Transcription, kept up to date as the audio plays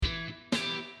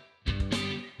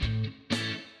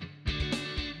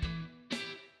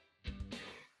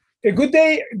A good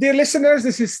day, dear listeners.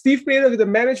 This is Steve Preda with the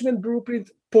Management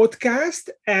Blueprint podcast,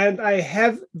 and I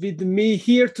have with me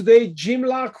here today Jim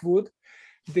Lockwood,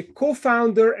 the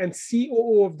co-founder and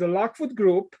COO of the Lockwood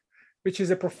Group, which is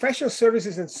a professional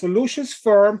services and solutions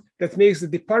firm that makes the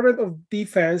Department of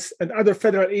Defense and other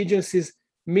federal agencies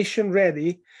mission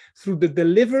ready through the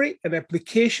delivery and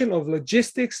application of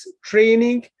logistics,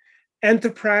 training,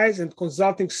 enterprise, and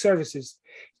consulting services.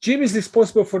 Jim is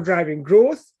responsible for driving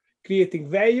growth, creating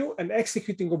value, and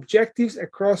executing objectives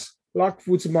across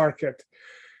Lockwood's market.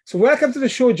 So welcome to the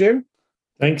show, Jim.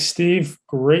 Thanks, Steve.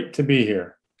 Great to be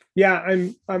here. Yeah,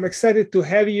 I'm excited to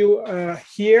have you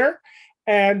here.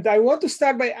 And I want to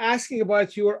start by asking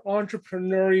about your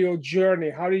entrepreneurial journey.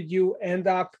 How did you end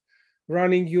up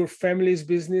running your family's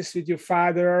business with your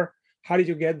father? How did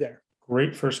you get there?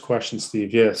 Great first question,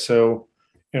 Steve. Yeah, so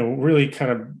really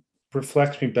kind of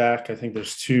reflects me back. I think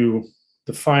there's two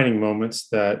defining moments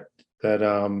that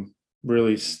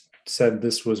really said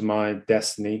this was my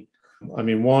destiny. I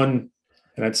mean, one,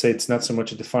 and I'd say it's not so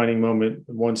much a defining moment,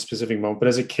 one specific moment, but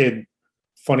as a kid,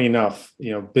 funny enough,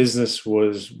 business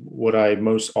was what I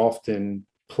most often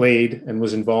played and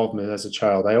was involved in as a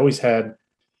child. I always had,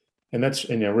 and that's,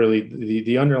 really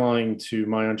the underlying to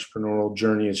my entrepreneurial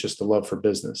journey is just a love for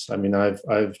business. I mean,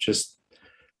 I've just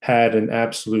had an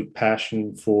absolute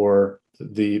passion for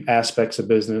the aspects of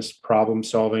business, problem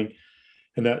solving.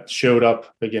 And that showed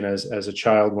up again as a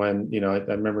child when, I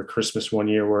remember Christmas one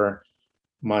year where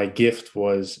my gift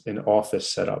was an office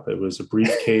setup. It was a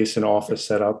briefcase, an office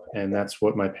setup, and that's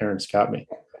what my parents got me.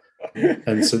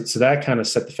 And so that kind of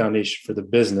set the foundation for the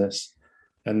business.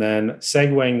 And then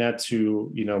segueing that to,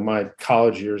 my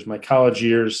college years,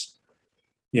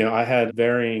 I had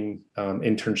varying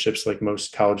internships like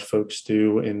most college folks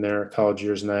do in their college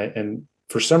years. And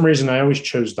for some reason, I always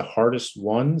chose the hardest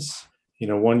ones.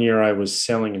 One year I was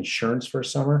selling insurance for a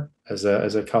summer as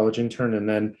a college intern. And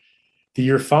then the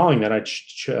year following that, I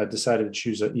decided to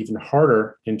choose an even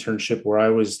harder internship where I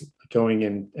was going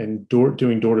in and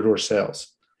doing door-to-door sales.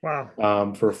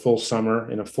 Wow. For a full summer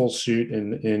in a full suit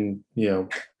in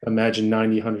imagine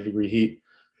 90, 100 degree heat.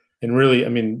 And really, I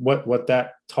mean, what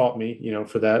that taught me,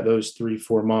 for those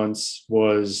 3-4 months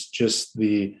was just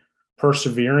the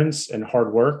perseverance and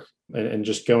hard work and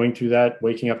just going through that,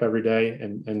 waking up every day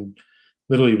and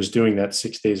literally was doing that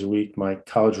 6 days a week. My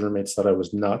college roommates thought I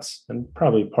was nuts, and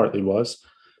probably partly was,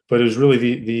 but it was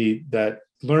really that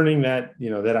learning that,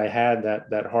 that I had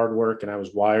that hard work and I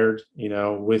was wired,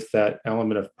 with that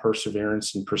element of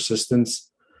perseverance and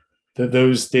persistence, that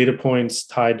those data points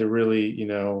tied to really,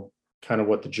 kind of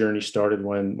what the journey started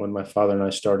when my father and I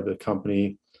started the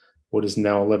company, what is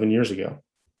now 11 years ago.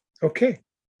 Okay.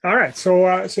 All right.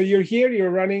 So you're here,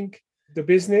 you're running the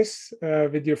business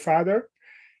with your father,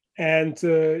 and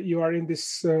you are in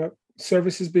this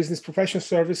services business, professional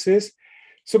services.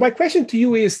 So my question to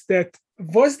you is that,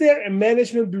 was there a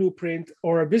management blueprint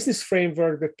or a business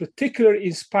framework that particularly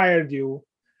inspired you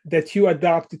that you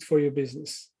adopted for your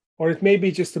business? Or it may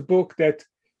be just a book that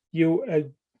you,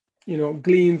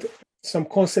 gleaned some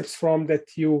concepts from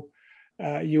that you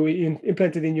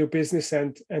implemented in your business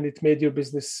and it made your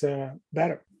business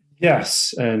better.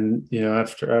 Yes, and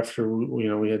after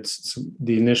we had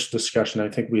the initial discussion, I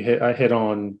think I hit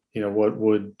on what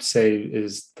would say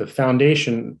is the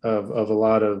foundation of a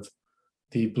lot of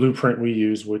the blueprint we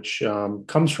use, which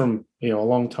comes from a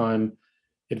long time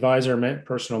advisor,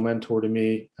 personal mentor to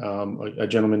me, a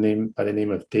gentleman by the name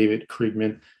of David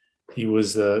Kriegman. He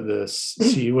was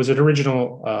he was an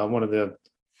original one of the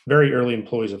very early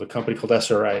employees of a company called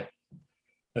SRA.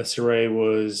 SRA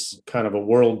was kind of a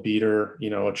world beater,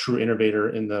 a true innovator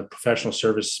in the professional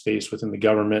service space within the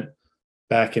government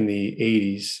back in the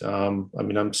 80s.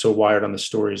 I'm so wired on the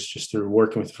stories just through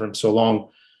working with them so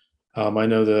long. I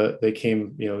know they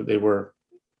came, they were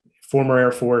former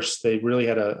Air Force. They really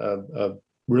had a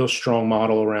real strong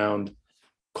model around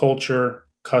culture,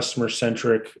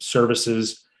 customer-centric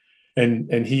services.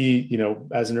 And he,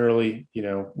 as an early,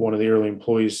 one of the early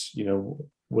employees,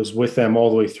 was with them all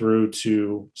the way through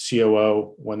to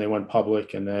COO when they went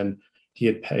public. And then he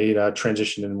had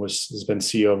transitioned and has been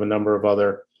CEO of a number of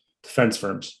other defense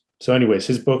firms. So anyways,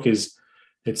 his book it's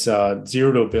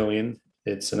Zero to a Billion.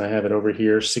 And I have it over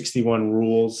here, 61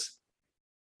 Rules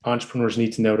Entrepreneurs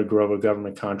Need to Know to Grow a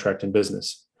Government Contract in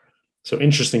Business. So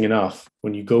interesting enough,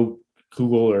 when you go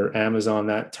Google or Amazon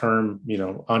that term,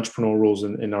 entrepreneurial rules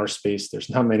in our space, there's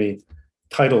not many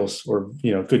titles or,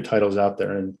 good titles out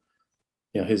there. And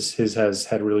his has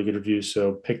had really good reviews.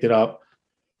 So picked it up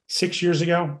 6 years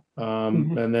ago.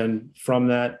 And then from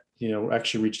that,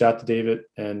 actually reached out to David,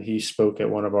 and he spoke at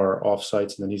one of our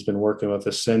offsites, and then he's been working with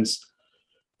us since.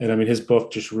 And I mean, his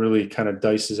book just really kind of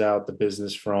dices out the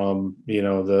business from,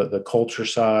 the culture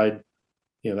side.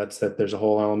 There's a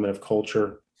whole element of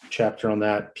culture chapter on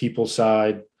that. People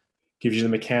side gives you the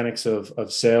mechanics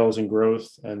of sales and growth,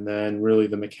 and then really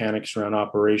the mechanics around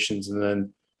operations. And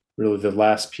then really the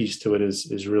last piece to it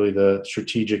is really the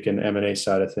strategic and M&A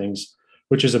side of things,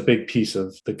 which is a big piece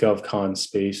of the GovCon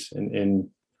space and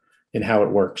in how it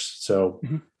works. So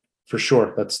for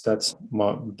sure, that's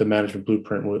the management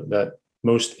blueprint that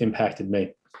most impacted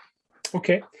me.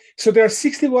 Okay. So there are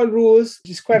 61 rules,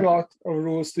 which is quite a lot of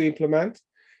rules to implement.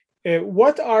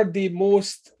 What are the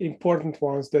most important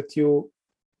ones that you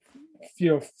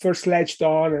first latched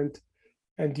on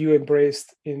and you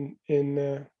embraced in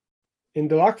the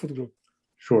Lockwood Group?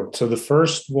 Sure. So the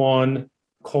first one,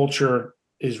 culture,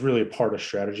 is really a part of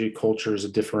strategy. Culture is a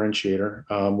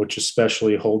differentiator, which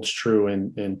especially holds true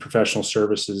in professional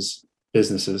services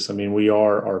businesses. I mean, we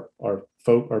are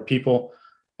our people,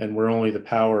 and we're only the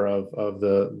power of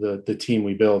the team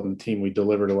we build and the team we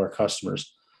deliver to our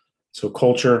customers. So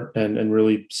culture and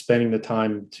really spending the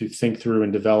time to think through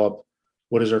and develop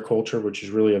what is our culture, which is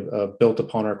really built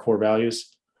upon our core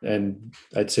values. And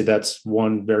I'd say that's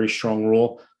one very strong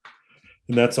rule.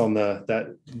 And that's on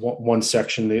that one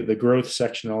section, the growth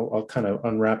section. I'll kind of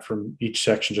unwrap from each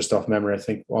section just off memory. I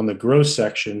think on the growth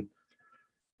section,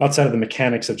 outside of the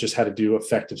mechanics of just how to do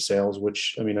effective sales,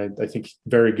 which I mean, I think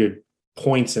very good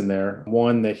points in there.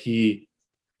 One that he,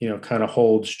 kind of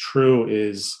holds true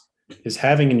is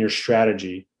having in your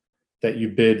strategy that you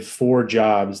bid 4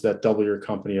 jobs that double your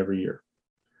company every year.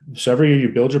 So every year you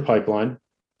build your pipeline.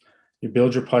 You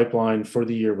build your pipeline for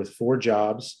the year with 4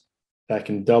 jobs that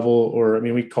can double, or I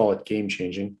mean, we call it game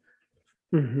changing,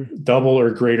 double or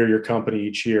greater your company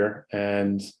each year.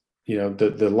 And,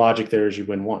 the logic there is you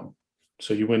win 1.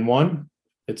 So you win 1,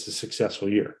 it's a successful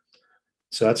year.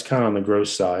 So that's kind of on the growth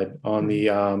side. On the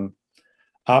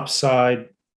ops side,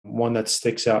 one that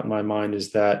sticks out in my mind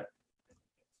is that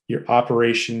your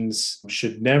operations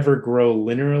should never grow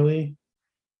linearly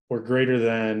or greater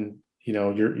than,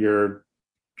 your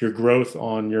growth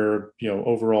on your,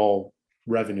 overall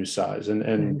revenue size.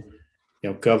 And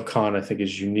GovCon, I think,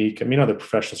 is unique. I mean, other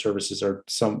professional services are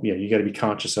you got to be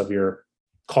conscious of your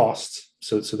costs.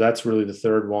 So that's really the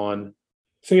third one.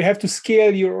 So you have to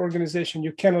scale your organization.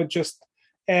 You cannot just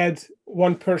add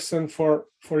one person for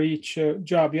each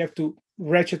job. You have to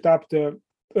ratchet up the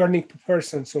earning per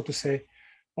person, so to say,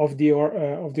 of the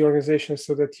organization,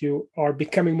 so that you are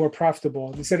becoming more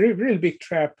profitable. It's a really big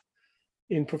trap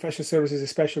in professional services,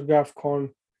 especially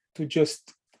GovCon, to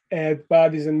just add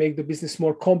bodies and make the business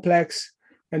more complex,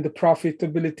 and the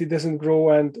profitability doesn't grow,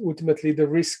 and ultimately the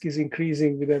risk is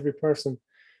increasing with every person.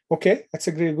 Okay, that's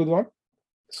a really good one.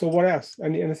 So what else?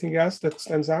 Anything else that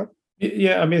stands out?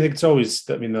 Yeah, I mean, I think it's always,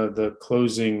 the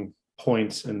closing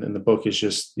points in the book is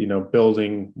just,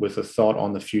 building with a thought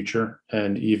on the future.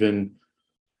 And even,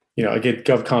 again,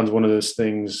 GovCon is one of those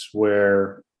things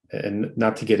where, and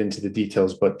not to get into the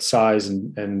details, but size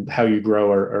and how you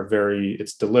grow are very,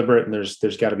 it's deliberate, and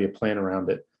there's got to be a plan around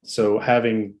it. So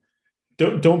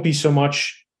don't be so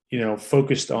much,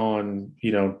 focused on,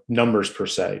 numbers per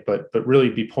se, but really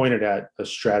be pointed at a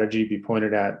strategy, be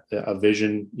pointed at a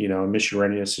vision. Mission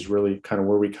readiness is really kind of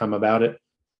where we come about it.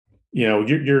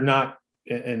 You're not,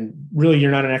 and really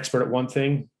you're not an expert at one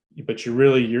thing, but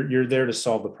you're there to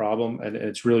solve the problem. And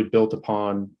it's really built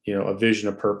upon, a vision,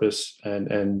 a purpose,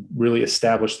 and really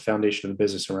establish the foundation of the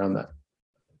business around that.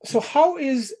 So how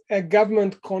is a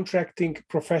government contracting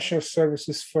professional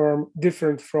services firm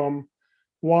different from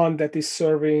one that is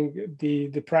serving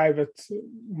the private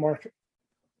market?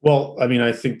 Well, I mean,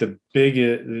 I think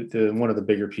one of the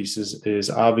bigger pieces is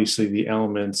obviously the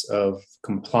elements of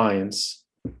compliance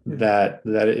that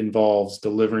it involves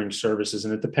delivering services,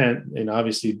 and and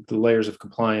obviously the layers of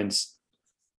compliance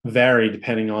vary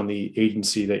depending on the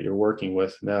agency that you're working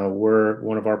with. Now,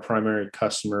 one of our primary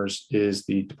customers is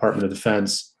the Department of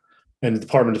Defense, and the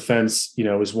Department of Defense,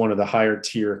 is one of the higher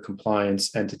tier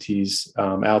compliance entities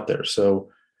out there. So,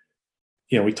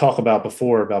 we talk about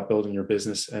before about building your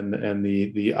business and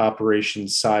the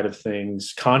operations side of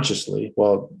things consciously.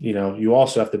 Well, you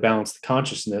also have to balance the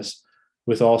consciousness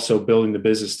with also building the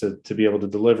business to be able to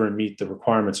deliver and meet the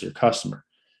requirements of your customer.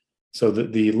 So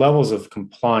the levels of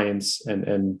compliance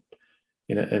and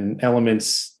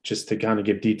elements, just to kind of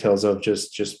give details of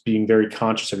just being very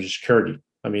conscious of your security.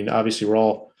 I mean, obviously we're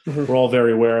all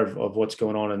very aware of what's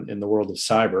going on in the world of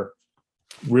cyber.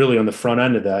 Really, on the front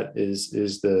end of that is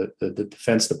the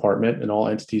Defense Department and all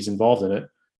entities involved in it,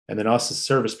 and then us as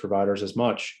service providers as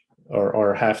much,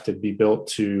 or have to be built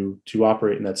to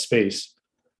operate in that space.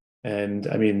 And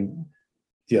I mean,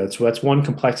 yeah, so that's one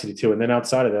complexity too. And then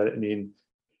outside of that, I mean,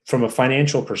 from a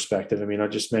financial perspective, I mean, I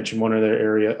just mentioned one other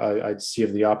area I'd see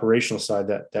of the operational side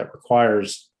that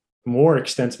requires more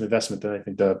extensive investment than I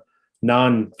think the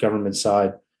non-government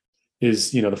side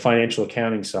is, the financial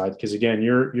accounting side. Because again,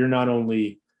 you're not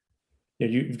only,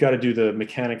 you've got to do the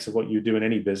mechanics of what you do in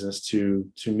any business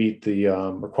to meet the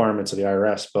requirements of the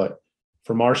IRS. But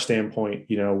from our standpoint,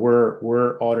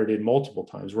 we're audited multiple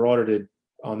times. We're audited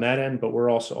on that end, but we're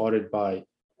also audited by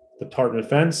the Department of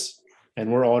Defense,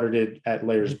 and we're audited at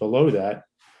layers below that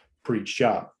for each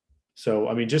job. So,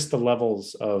 I mean, just the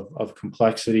levels of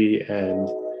complexity and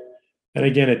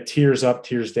again, it tiers up,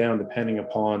 tiers down, depending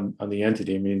upon the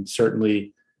entity. I mean,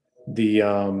 certainly the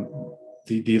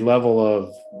level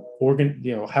of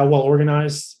how well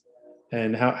organized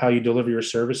and how you deliver your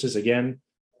services. Again,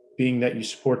 being that you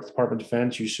support the Department of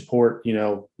Defense, you support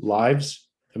lives.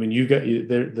 I mean,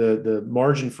 the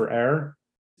margin for error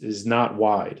is not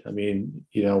wide. I mean,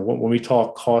 when we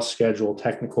talk cost, schedule,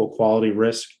 technical, quality,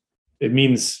 risk, it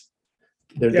means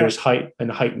there's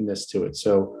heightenedness to it.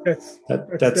 So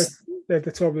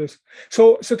that's obvious.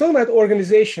 So talking about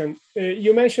organization,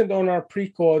 you mentioned on our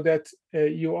pre-call that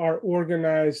you are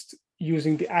organized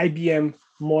using the IBM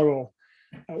model.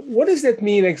 What does that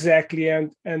mean exactly,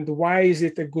 and why is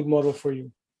it a good model for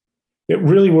you? It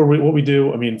really, what we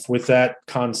do, I mean, with that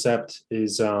concept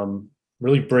is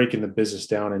really breaking the business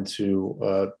down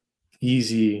into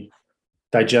easy,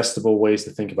 digestible ways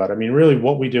to think about it. I mean, really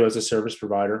what we do as a service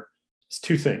provider is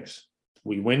two things.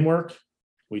 We win work,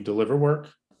 we deliver work,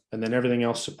 and then everything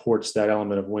else supports that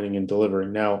element of winning and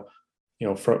delivering. Now,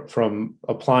 from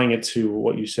applying it to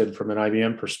what you said from an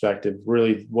IBM perspective,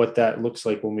 really what that looks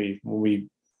like when we,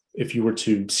 if you were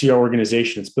to see our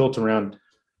organization, it's built around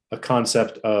a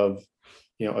concept of,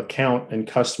 account and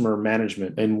customer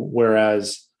management. And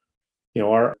whereas,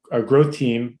 our growth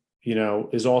team,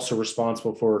 is also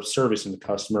responsible for servicing the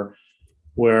customer,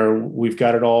 where we've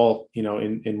got it all,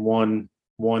 in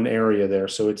one area there.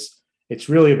 So it's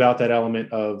really about that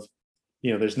element of,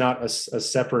 there's not a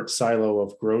separate silo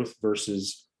of growth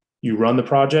versus you run the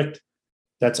project.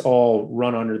 That's all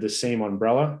run under the same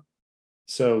umbrella.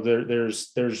 So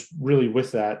there's really,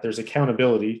 with that, there's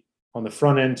accountability on the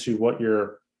front end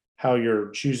to how you're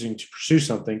choosing to pursue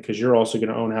something, because you're also going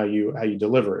to own how you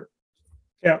deliver it.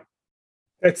 Yeah,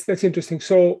 that's interesting.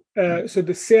 So so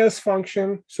the sales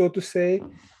function, so to say,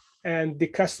 and the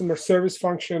customer service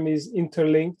function is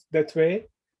interlinked that way.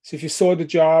 So if you sold the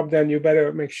job, then you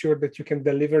better make sure that you can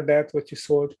deliver what you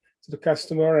sold to the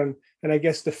customer. And I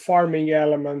guess the farming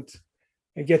element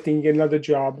and getting another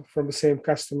job from the same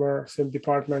customer, same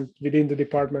department, within the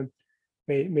department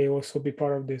may also be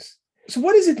part of this. So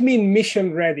what does it mean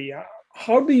mission ready?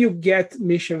 How do you get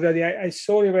mission ready? I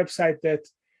saw on your website that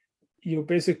you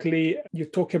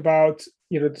talk about,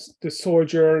 the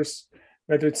soldiers,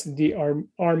 whether it's the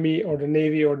Army or the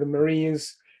Navy or the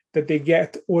Marines, that they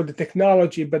get all the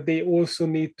technology, but they also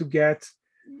need to get,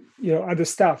 other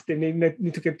stuff. They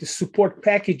need to get the support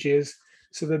packages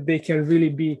so that they can really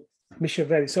be mission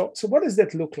ready. So what does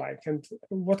that look like? And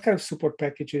what kind of support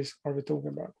packages are we talking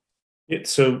about?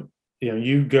 So,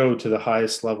 you go to the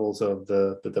highest levels of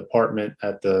the department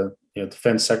at the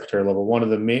defense secretary level. One of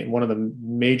the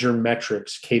major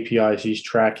metrics, KPIs he's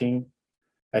tracking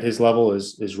at his level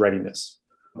is readiness.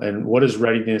 And what does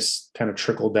readiness kind of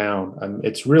trickle down?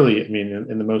 It's really, I mean,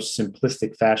 in the most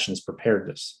simplistic fashion, is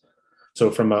preparedness.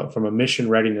 So from a mission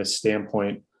readiness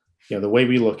standpoint, the way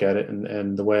we look at it,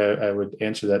 and the way I would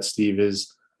answer that, Steve,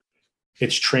 is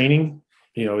it's training.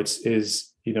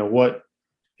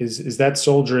 Is that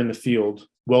soldier in the field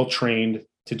well trained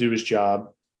to do his job?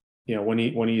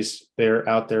 When he's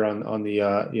out there on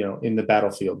the in the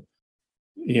battlefield,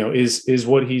 is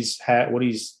what he's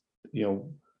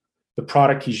the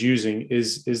product he's using,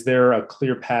 is there a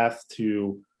clear path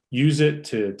to use it,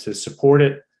 to support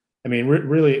it? I mean,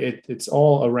 really, it's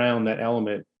all around that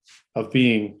element of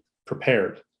being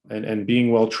prepared and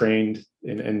being well trained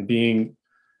and being,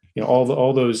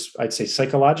 all those, I'd say,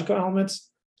 psychological elements,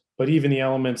 but even the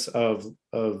elements of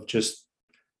just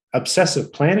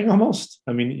obsessive planning almost.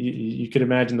 I mean, you could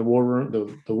imagine the war room,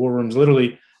 the war room's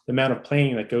literally the amount of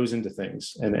planning that goes into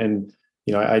things. And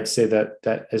I'd say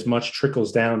that as much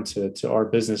trickles down to our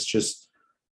business, just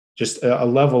a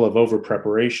level of over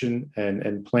preparation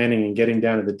and planning and getting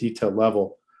down to the detailed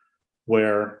level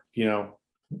where,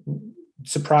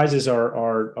 surprises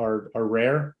are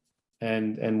rare,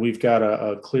 and we've got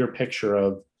a clear picture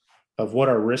of what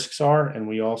our risks are. And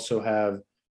we also have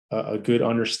a good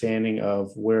understanding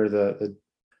of where the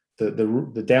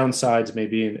downsides may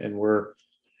be,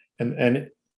 and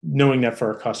knowing that for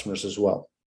our customers as well.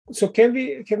 So can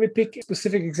we pick a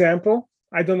specific example?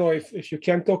 I don't know if you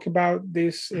can talk about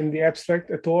this in the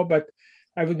abstract at all, but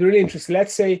I would be really interested.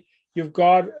 Let's say you've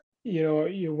got,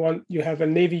 you have a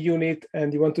Navy unit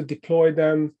and you want to deploy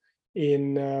them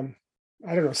in,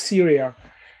 I don't know, Syria.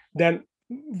 Then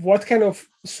what kind of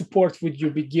support would you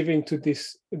be giving to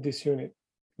this unit?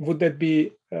 Would that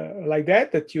be like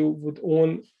that you would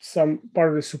own some part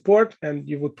of the support and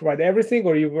you would provide everything,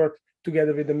 or you work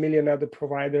together with a million other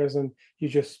providers and you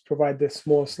just provide the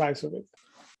small slice of it?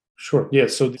 Sure. Yeah.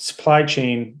 So the supply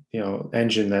chain,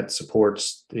 engine that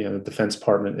supports, the Defense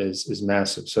Department is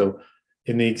massive. So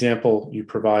in the example you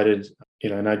provided,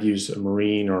 and I'd use a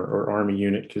Marine or Army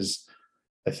unit because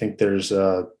I think there's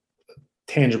a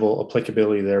tangible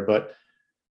applicability there. But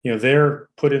they're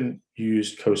put in, you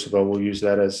used Kosovo. We'll use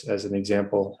that as an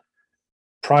example.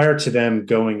 Prior to them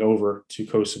going over to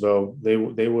Kosovo, they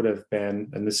would have been,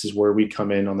 and this is where we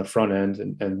come in on the front end,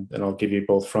 and I'll give you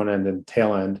both front end and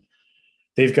tail end.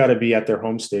 They've got to be at their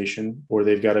home station, or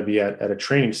they've got to be at a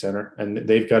training center, and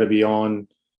they've got to be on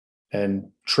and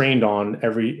trained on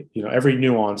every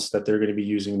nuance that they're going to be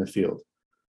using in the field.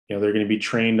 They're going to be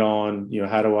trained on,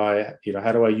 how do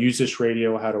I use this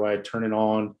radio? How do I turn it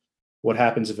on? What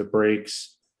happens if it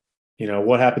breaks?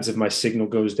 What happens if my signal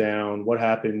goes down? What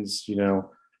happens,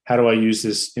 how do I use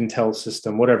this Intel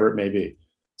system, whatever it may be.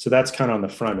 So that's kind of on the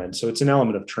front end. So it's an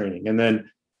element of training. And then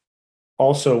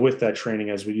also with that training,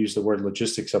 as we use the word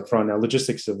logistics up front. Now,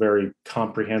 logistics is a very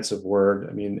comprehensive word.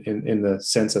 I mean, in the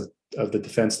sense of the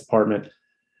Defense Department.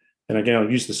 And again, I'll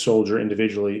use the soldier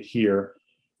individually here.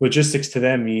 Logistics to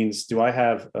them means, do I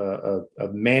have a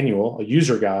manual, a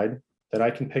user guide that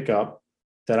I can pick up,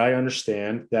 that I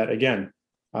understand, that again,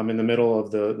 I'm in the middle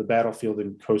of the battlefield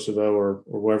in Kosovo or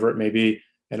wherever it may be,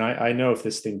 and I know if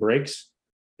this thing breaks,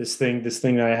 this thing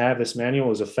that I have, this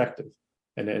manual is effective,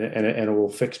 and it will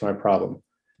fix my problem.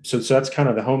 So that's kind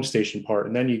of the home station part,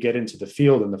 and then you get into the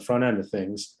field and the front end of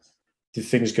things. Do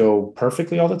things go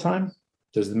perfectly all the time?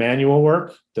 Does the manual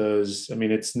work?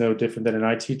 It's no different than an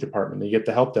IT department. You get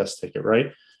the help desk ticket,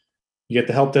 right? You get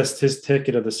the help desk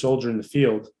ticket of the soldier in the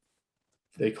field.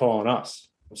 They call on us.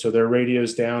 So their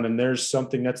radio's down and there's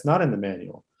something that's not in the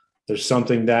manual. There's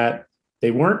something that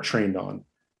they weren't trained on.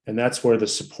 And that's where the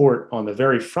support on the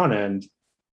very front end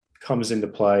comes into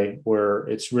play, where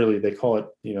it's really, they call it,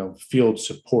 field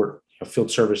support, field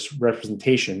service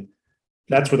representation.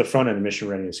 That's where the front end of mission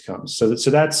readiness comes. So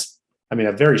that's,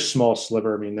 a very small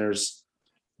sliver. There's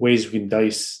ways we can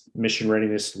dice mission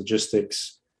readiness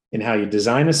logistics in how you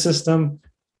design a system.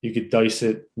 You could dice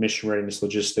it mission readiness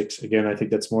logistics. Again, I think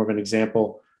that's more of an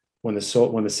example when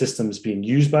the system is being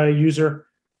used by a user,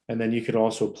 and then you could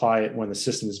also apply it when the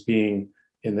system is being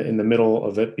in the middle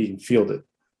of it being fielded.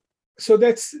 So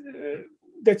that's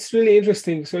really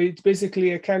interesting. So it's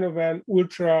basically a kind of an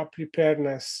ultra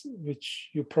preparedness, which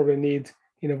you probably need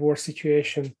in a war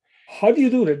situation. How do you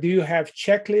do that? Do you have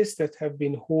checklists that have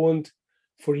been honed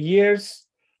for years?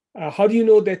 How do you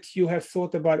know that you have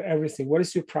thought about everything? What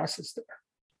is your process there?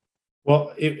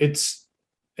 Well, it's,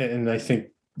 and I think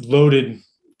loaded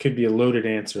could be a loaded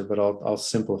answer, but I'll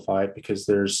simplify it because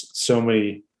there's so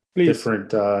many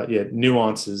different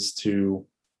nuances to,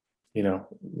 the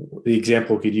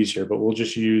example we could use here, but we'll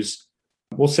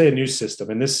say a new system.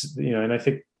 And this, and I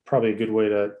think probably a good way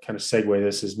to kind of segue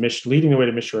this is leading the way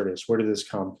to mission readiness. Where did this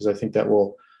come? Because I think that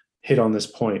will hit on this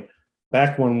point.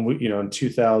 Back when we, in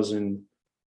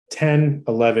 2010,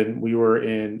 11, we were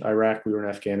in Iraq, we were in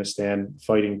Afghanistan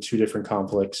fighting two different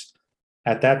conflicts.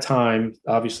 At that time,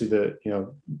 obviously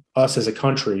us as a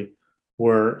country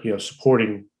were,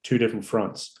 supporting two different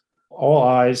fronts. All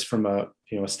eyes from a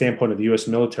standpoint of the U.S.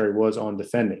 military was on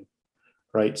defending,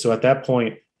 right? So at that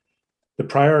point, the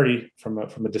priority from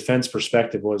a defense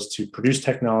perspective was to produce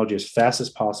technology as fast as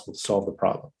possible to solve the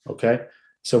problem. Okay.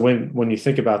 So when you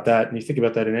think about that, and you think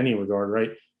about that in any regard,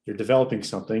 right? You're developing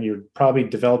something, you're probably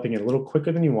developing it a little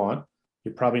quicker than you want.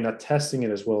 You're probably not testing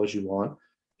it as well as you want.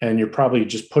 And you're probably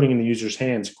just putting in the user's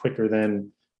hands quicker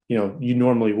than, you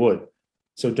normally would.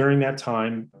 So during that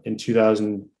time in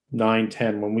 2009,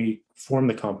 10, when we formed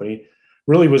the company,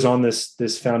 really was on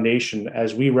this foundation.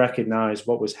 As we recognized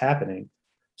what was happening,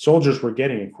 soldiers were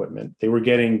getting equipment. They were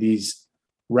getting these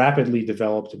rapidly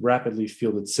developed, rapidly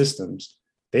fielded systems.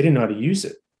 They didn't know how to use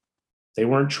it. They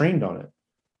weren't trained on it.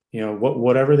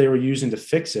 Whatever they were using to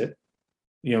fix it,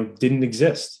 didn't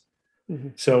exist. Mm-hmm.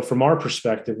 So from our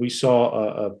perspective, we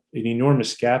saw an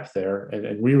enormous gap there,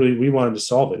 and we wanted to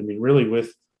solve it. Really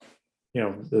with,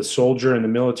 the soldier and the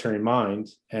military in mind.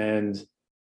 And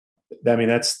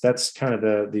that's kind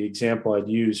of the example I'd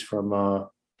use from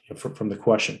the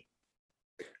question.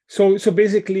 So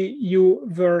basically,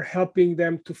 you were helping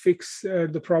them to fix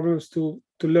the problems, to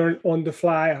learn on the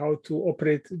fly how to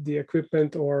operate the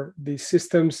equipment or the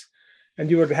systems,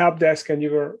 and you were the help desk, and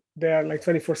you were there like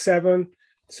 24/7,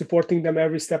 supporting them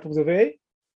every step of the way.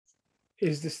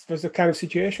 Was the kind of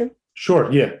situation?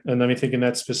 Sure, yeah. And I mean, think in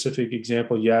that specific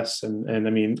example, yes. And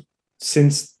I mean,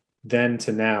 since then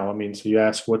to now, I mean, so you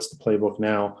ask what's the playbook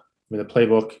now? I mean, the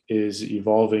playbook is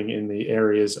evolving in the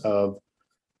areas of,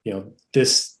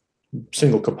 this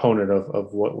single component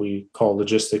of what we call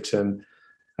logistics. And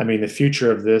I mean, the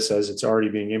future of this, as it's already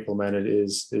being implemented,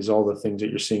 is all the things that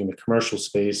you're seeing in the commercial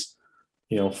space,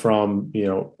 from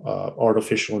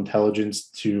artificial intelligence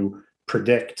to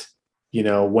predict,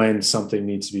 when something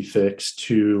needs to be fixed,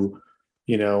 to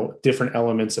different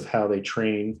elements of how they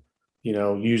train,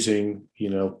 using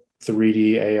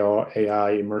 3D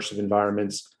AI immersive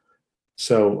environments.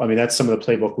 So I mean, that's some of the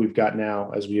playbook we've got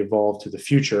now as we evolve to the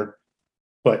future.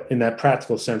 But in that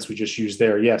practical sense we just used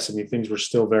there, yes, I mean, things were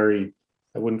still very,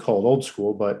 I wouldn't call it old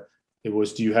school, but it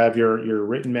was, do you have your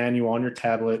written manual on your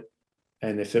tablet?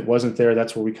 And if it wasn't there,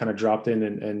 that's where we kind of dropped in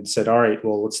and said, all right,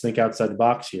 well, let's think outside the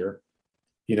box here.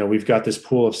 We've got this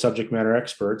pool of subject matter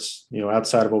experts,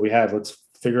 outside of what we have. Let's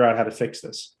figure out how to fix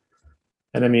this.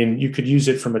 And I mean, you could use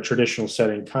it from a traditional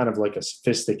setting, kind of like a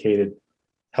sophisticated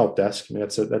help desk. I mean,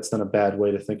 that's not a bad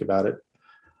way to think about it.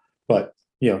 But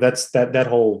that's that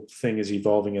whole thing is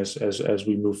evolving as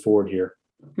we move forward here.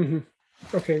 Mm-hmm.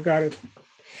 Okay, got it.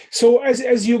 So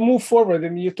as you move forward,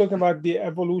 and you're talking about the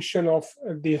evolution of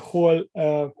the whole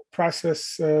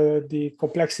process, the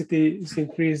complexity is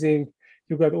increasing.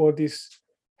 You got all these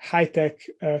high-tech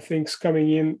things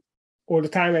coming in all the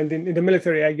time, and in the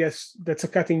military, I guess that's a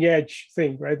cutting-edge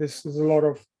thing, right? There's a lot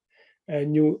of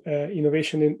new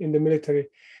innovation in the military.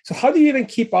 So how do you even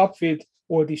keep up with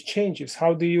all these changes?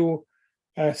 How do you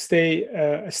stay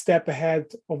a step ahead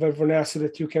of everyone else so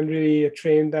that you can really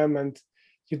train them and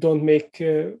you don't make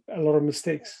a lot of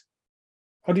mistakes?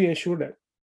 How do you ensure that?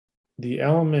 The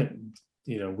element,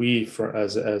 we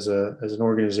as an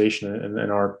organization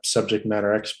and our subject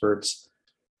matter experts,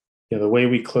 the way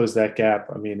we close that gap,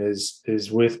 I mean,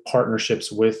 is with partnerships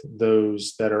with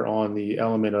those that are on the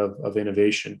element of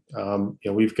innovation.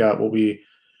 We've got what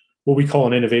we call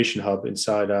an innovation hub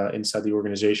inside the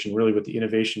organization. Really, what the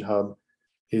innovation hub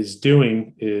is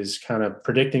doing is kind of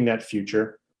predicting that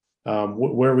future.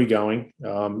 Where are we going?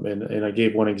 And I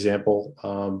gave one example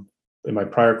in my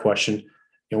prior question.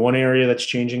 One area that's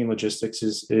changing in logistics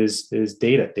is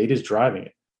data. Data is driving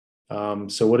it.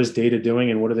 So what is data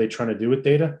doing, and what are they trying to do with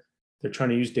data? They're trying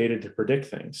to use data to predict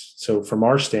things. So from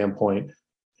our standpoint,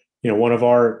 one of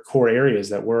our core areas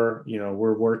that we're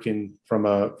working from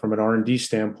an R&D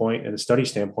standpoint and a study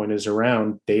standpoint is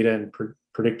around data and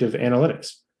predictive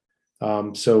analytics.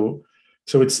 So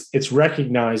it's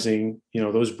recognizing,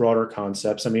 those broader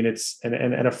concepts. I mean, it's and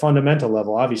at a fundamental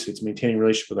level, obviously, it's maintaining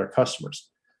relationship with our customers,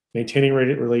 maintaining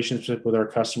relationship with our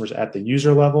customers at the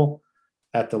user level,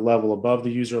 at the level above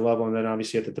the user level, and then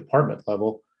obviously at the department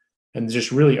level, and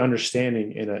just really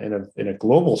understanding in a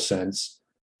global sense,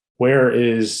 where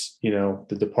is,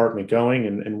 the department going,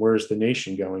 and where's the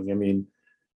nation going? I mean,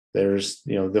 there's,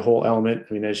 the whole element.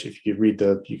 I mean, if you read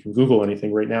you can Google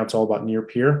anything right now, it's all about near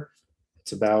peer.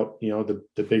 It's about,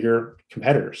 the bigger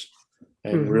competitors,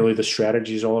 and really the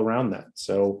strategies all around that.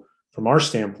 So from our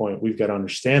standpoint, we've got to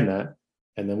understand that.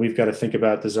 And then we've got to think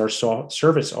about, does our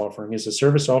service offering, is the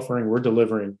service offering we're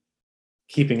delivering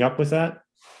keeping up with that?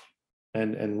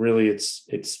 And really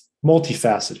it's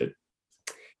multifaceted.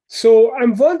 So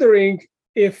I'm wondering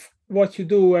if what you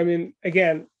do, I mean,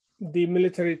 again, the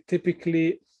military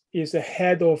typically is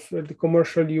ahead of the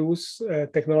commercial use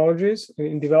technologies,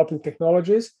 in developing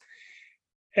technologies.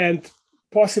 And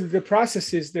possibly the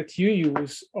processes that you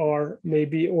use are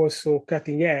maybe also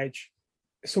cutting edge.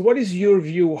 So what is your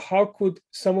view? How could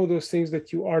some of those things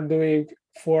that you are doing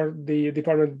for the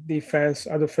Department of Defense,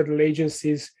 other federal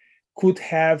agencies, could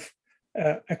have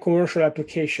a commercial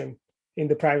application in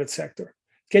the private sector?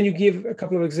 Can you give a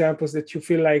couple of examples that you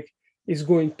feel like is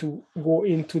going to go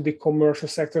into the commercial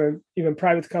sector, and even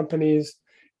private companies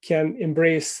can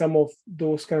embrace some of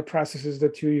those kind of processes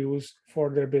that you use for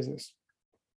their business?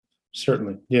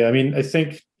 Certainly. Yeah. I mean, I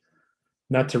think,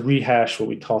 not to rehash what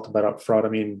we talked about up front, I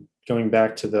mean, going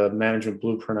back to the management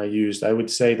blueprint I used, I would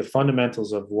say the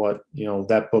fundamentals of what,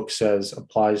 that book says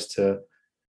applies to,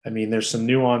 I mean, there's some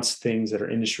nuanced things that are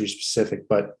industry specific,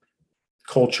 but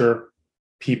culture,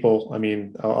 people, I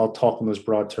mean, I'll talk in those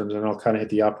broad terms, and I'll kind of hit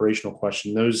the operational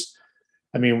question. Those,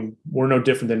 I mean, we're no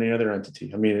different than any other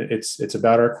entity. I mean, it's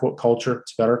about our culture.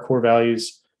 It's about our core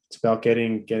values. It's about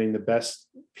getting the best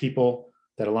people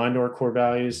that align to our core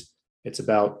values, It's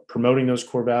about promoting those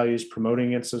core values, promoting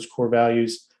against those core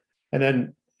values. And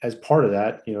then as part of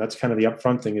that, that's kind of the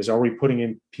upfront thing is, are we putting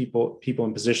in people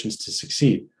in positions to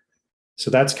succeed? So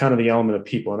that's kind of the element of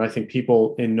people. And I think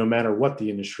people in no matter what the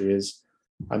industry is,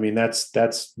 I mean,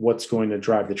 that's what's going to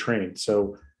drive the train.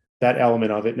 So that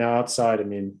element of it. Now outside, I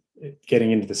mean,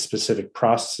 getting into the specific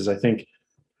processes, I think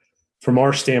from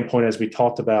our standpoint, as we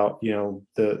talked about,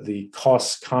 the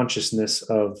cost consciousness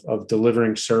of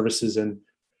delivering services and,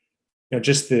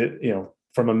 just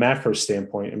from a macro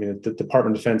standpoint, I mean, the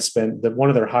Department of Defense one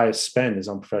of their highest spend is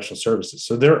on professional services.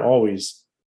 So they're always,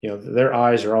 their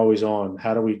eyes are always on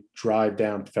how do we drive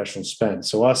down professional spend.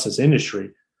 So us as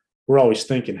industry, we're always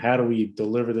thinking, how do we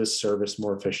deliver this service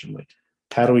more efficiently?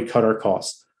 How do we cut our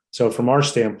costs? So from our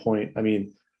standpoint, I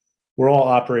mean, we're all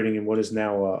operating in what is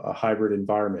now a hybrid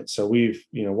environment. So we've,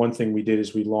 one thing we did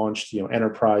is we launched,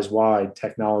 enterprise-wide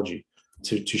technology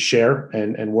to share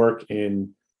and work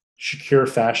in secure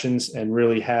fashions and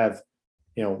really have,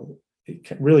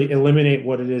 really eliminate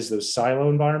what it is, those silo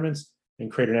environments,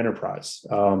 and create an enterprise.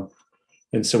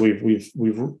 And so we've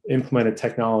implemented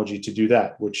technology to do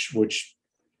that, which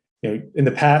in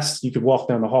the past you could walk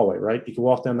down the hallway, right? You could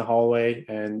walk down the hallway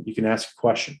and you can ask a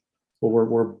question. Well,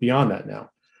 we're beyond that now.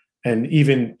 And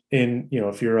even in,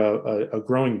 if you're a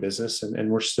growing business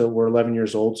and we're 11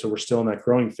 years old, so we're still in that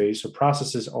growing phase. So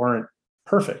processes aren't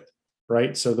perfect,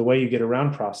 right? So the way you get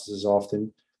around processes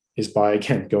often is by,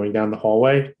 again, going down the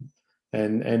hallway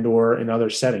and or in other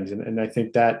settings. And I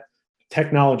think that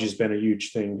technology has been a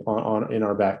huge thing on in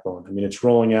our backbone. I mean, it's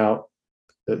rolling out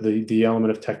the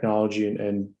element of technology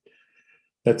and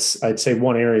that's, I'd say,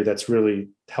 one area that's really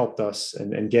helped us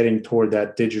and getting toward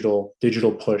that digital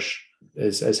push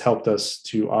has helped us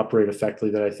to operate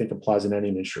effectively, that I think applies in any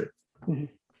industry. Mm-hmm.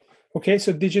 Okay,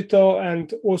 so digital,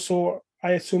 and also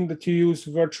I assume that you use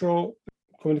virtual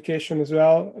communication as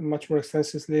well, much more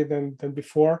extensively than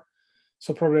before.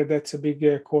 So probably that's a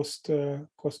big cost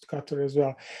cutter as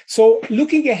well. So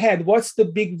looking ahead, what's the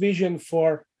big vision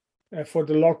for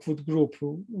the Lockwood Group?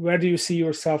 Where do you see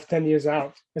yourself 10 years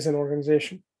out as an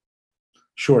organization?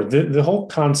 Sure. The whole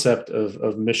concept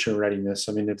of mission readiness,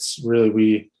 I mean, it's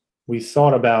really, we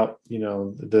thought about,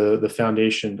 the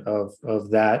foundation of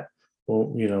that,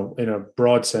 well, in a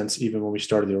broad sense, even when we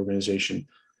started the organization.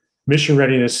 Mission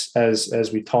readiness,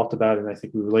 as we talked about, and I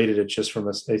think we related it just from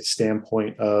a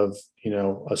standpoint of,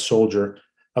 a soldier,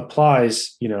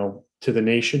 applies, to the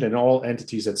nation and all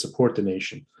entities that support the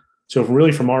nation. So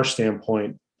really from our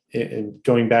standpoint, and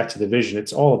going back to the vision,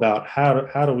 it's all about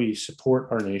how do we support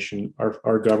our nation,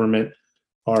 our government,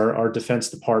 our defense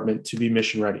department to be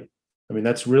mission ready. I mean,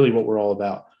 that's really what we're all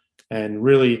about. And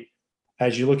really,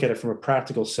 as you look at it from a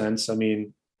practical sense, I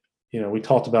mean, we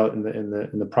talked about in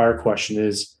the prior question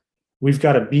is we've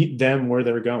got to beat them where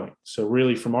they're going. So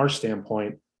really, from our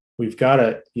standpoint, we've got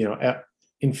to,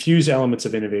 infuse elements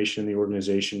of innovation in the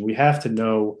organization. We have to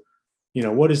know,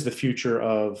 what is the future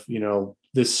of,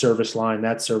 this service line,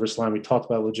 that service line. We talked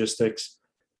about logistics,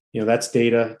 that's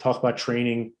data. Talk about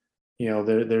training.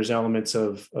 There's elements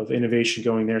of innovation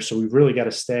going there. So we've really got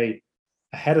to stay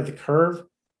ahead of the curve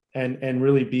and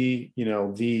really be,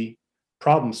 the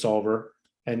problem solver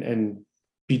and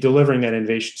be delivering that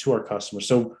innovation to our customers.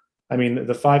 So, I mean,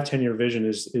 the 5-10 year vision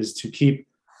is to keep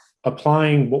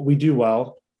applying what we do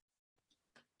well,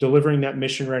 delivering that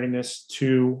mission readiness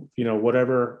to,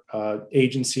 whatever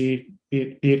agency,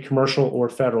 be it commercial or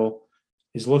federal,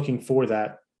 is looking for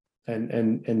that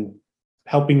and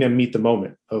helping them meet the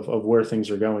moment of where things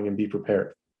are going and be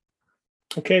prepared.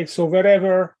 Okay, so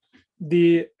wherever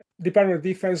the Department of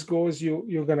Defense goes,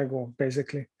 you're gonna go,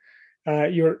 basically.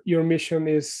 Your mission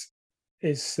is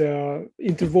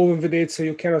interwoven with it, so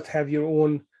you cannot have your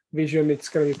own vision. It's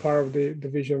going to be part of the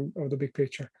vision of the big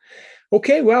picture.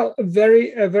 Okay, well,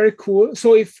 very cool.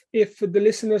 So if the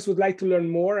listeners would like to learn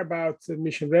more about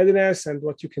mission readiness and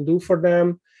what you can do for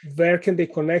them, where can they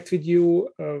connect with you?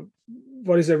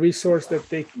 What is a resource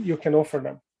that you can offer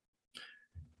them?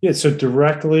 Yeah, so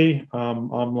directly,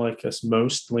 I'm like as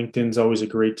most, LinkedIn's always a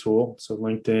great tool. So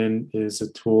LinkedIn is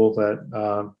a tool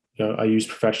that I use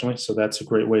professionally. So that's a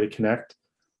great way to connect.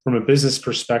 From a business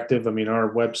perspective, I mean,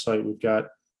 our website, we've got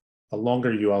a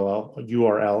longer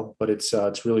URL, but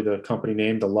it's really the company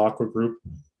name, the Lockwood Group,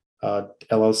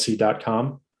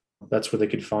 LLC.com. That's where they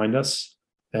could find us.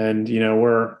 And,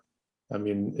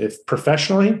 if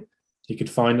professionally, you could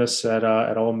find us at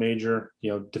all major,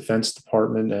 Defense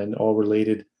Department and all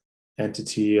related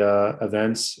entity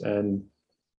events. And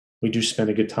we do spend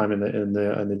a good time in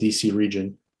the DC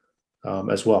region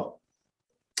as well.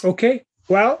 Okay.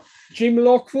 Well, Jim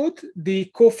Lockwood, the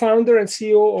co-founder and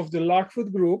CEO of the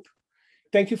Lockwood Group,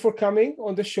 thank you for coming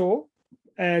on the show.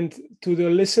 And to the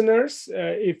listeners,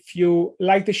 if you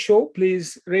like the show,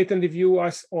 please rate and review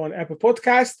us on Apple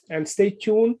Podcast, and stay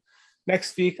tuned.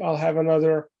 Next week, I'll have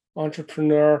another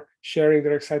entrepreneur sharing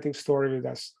their exciting story with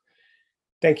us.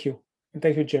 Thank you. And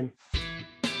thank you, Jim.